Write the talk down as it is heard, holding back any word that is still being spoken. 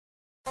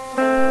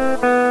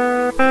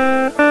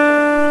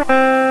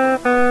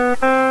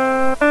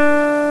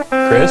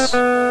Chris?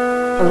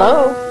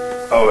 Hello?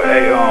 Oh,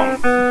 hey,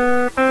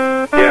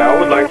 yeah, I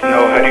would like to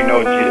know, how do you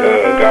know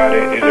God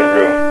isn't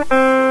real?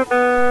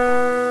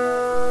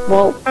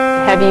 Well,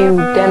 have you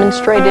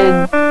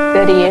demonstrated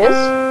that he is?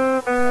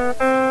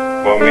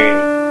 Well, I mean,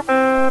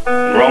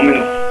 in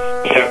Romans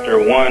chapter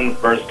 1,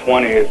 verse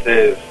 20, it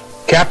says...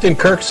 Captain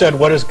Kirk said,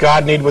 what does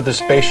God need with a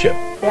spaceship?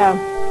 Yeah.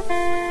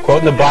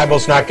 Quoting the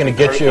Bible's not going to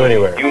get you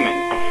anywhere.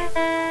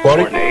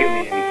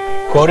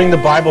 Quoting the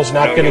Bible's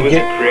not going to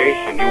get... He was the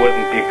creation, he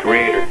wasn't the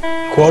creator.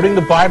 Quoting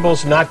the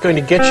Bible's not going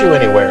to get you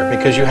anywhere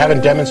because you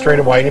haven't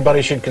demonstrated why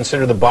anybody should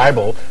consider the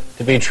Bible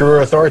to be true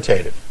or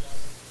authoritative.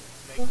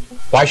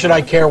 Why should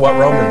I care what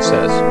Romans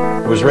says?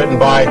 It was written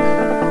by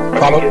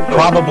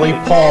probably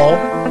Paul.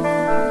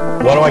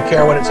 What do I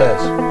care what it says?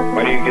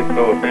 Why do you get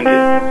so offended?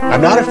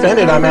 I'm not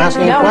offended. I'm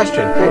asking a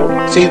question.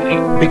 See,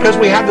 because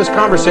we had this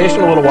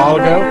conversation a little while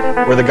ago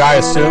where the guy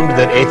assumed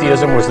that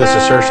atheism was this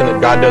assertion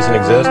that God doesn't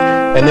exist,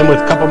 and then with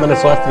a couple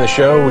minutes left in the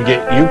show, we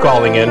get you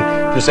calling in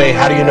to say,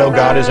 how do you know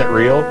God isn't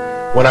real?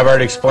 When I've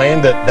already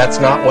explained that that's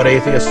not what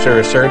atheists are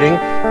asserting.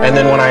 And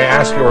then when I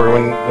ask you, or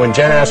when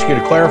Jen asks you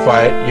to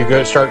clarify it, you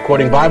go start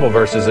quoting Bible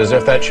verses as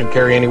if that should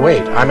carry any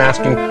weight. I'm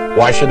asking,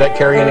 why should that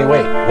carry any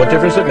weight? What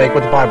difference does it make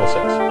what the Bible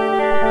says?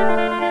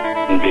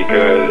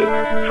 Because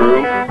it's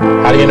true.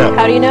 How do you know?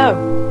 How do you know?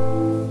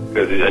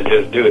 Because I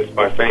just do. It's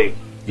by faith.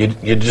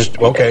 You just,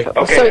 okay.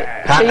 Okay. So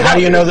How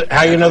do you know that?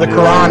 How you know the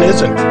Quran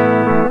isn't?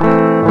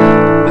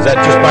 Is that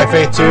just by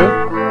faith too?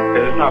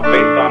 Because it's not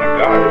based on a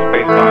God. It's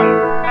based on...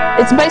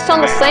 It's based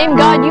on the same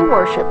God you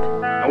worship.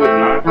 No, it's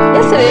not.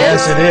 Yes, it is.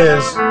 Yes, it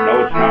is.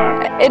 No, it's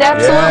not. It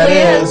absolutely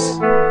Yeah, it is.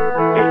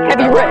 Have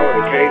you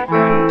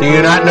read? Do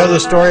you not know the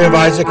story of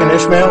Isaac and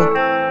Ishmael?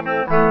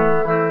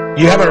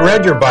 You haven't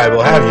read your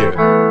Bible, have you?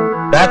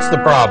 That's the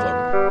problem.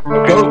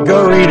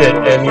 Go read it,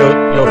 and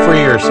you'll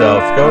free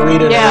yourself. Go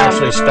read it and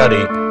actually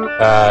study,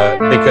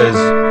 because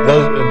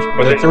those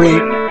the three.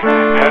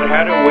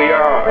 How do we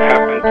all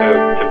happen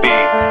to be?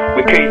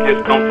 We can't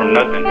just come from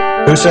nothing.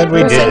 Who said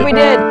we did? Who said we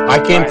did? I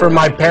came from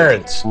my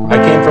parents.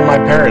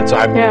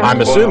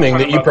 I'm assuming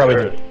that you probably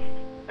did.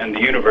 And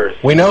the universe.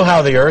 We know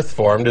how the Earth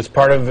formed. It's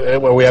part of.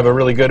 Well, we have a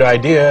really good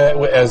idea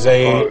as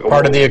a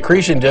part of the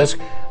accretion disk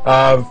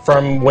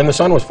from when the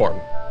sun was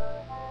formed.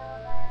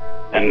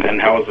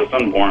 And how was the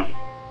sun born?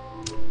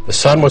 The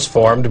sun was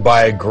formed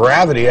by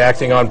gravity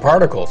acting on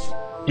particles.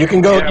 You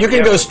can go. You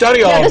can go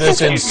study all of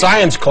this in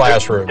science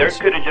classrooms. There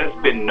could have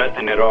just been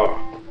nothing at all.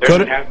 There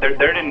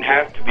didn't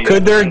have to be.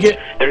 Could there get?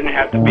 There didn't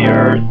have to be an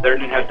Earth. There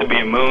didn't have to be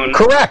a moon.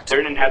 Correct.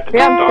 There didn't have to be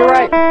Yeah, you're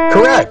right.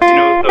 Correct. You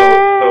know,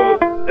 so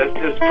that's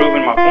just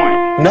proving my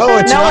point. No,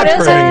 it's not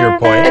proving your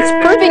point. It's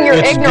proving your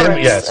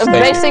ignorance of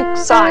basic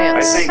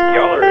science. I think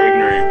y'all are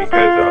ignorant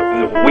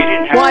because we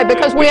didn't have. Why?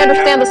 Because we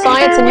understand the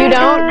science and you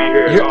don't?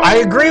 I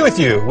agree with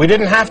you. We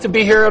didn't have to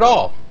be here at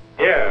all.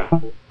 Yeah.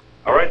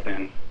 All right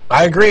then.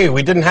 I agree.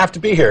 We didn't have to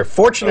be here.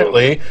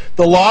 Fortunately,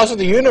 the laws of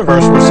the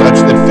universe were such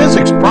that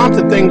physics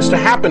prompted things to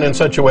happen in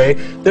such a way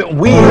that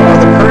we are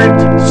the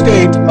current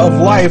state of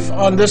life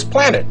on this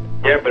planet.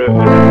 Yeah, but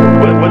what's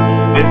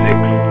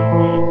physics?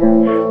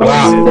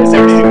 Wow.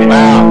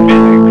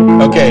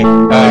 Wow. Okay.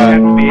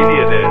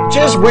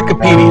 Just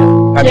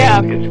Wikipedia.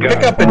 I mean,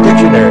 pick up a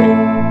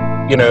dictionary.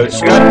 You know,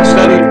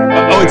 study.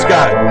 Oh, it's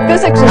God.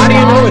 Physics. How do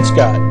you know it's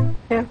God?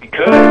 Yeah.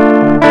 Because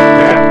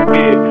there has to be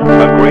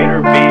a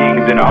greater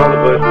being than all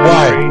of us.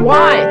 Why?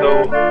 Why?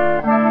 So,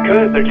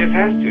 because there just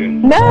has to.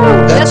 No.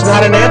 That's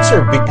not an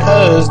answer.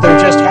 Because there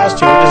just has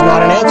to is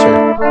not an answer.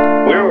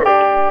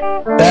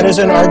 That is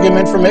an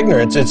argument from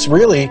ignorance. It's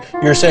really,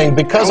 you're saying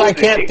because I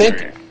can't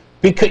think.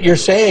 You're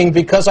saying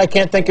because I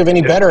can't think of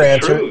any better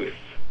answer. Truth.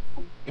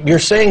 You're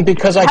saying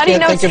because I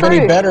can't think of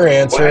any better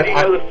answer. Why do you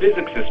know the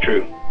physics is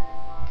true?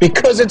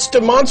 Because it's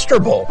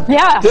demonstrable.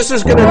 Yeah. This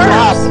is going to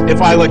drop.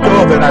 If I let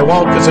go of it, I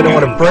won't because I don't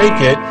want to break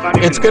it.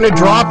 It's going to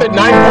drop at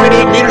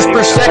 9.8 meters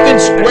per second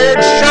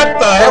squared. Shut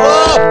the hell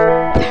up!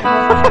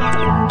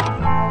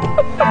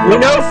 We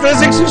know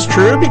physics is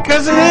true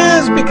because it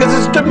is. Because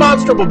it's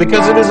demonstrable.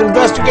 Because it is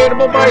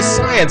investigatable by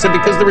science. And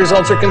because the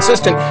results are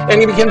consistent.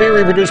 And it can be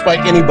reproduced by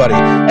anybody.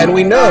 And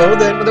we know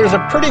that there's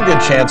a pretty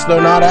good chance, though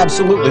not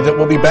absolutely, that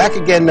we'll be back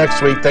again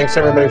next week. Thanks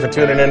everybody for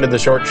tuning into the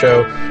short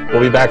show.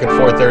 We'll be back at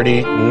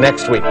 4:30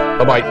 next week.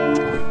 Bye-bye.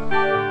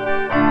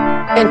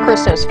 And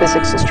Chris knows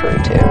physics is true,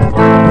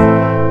 too.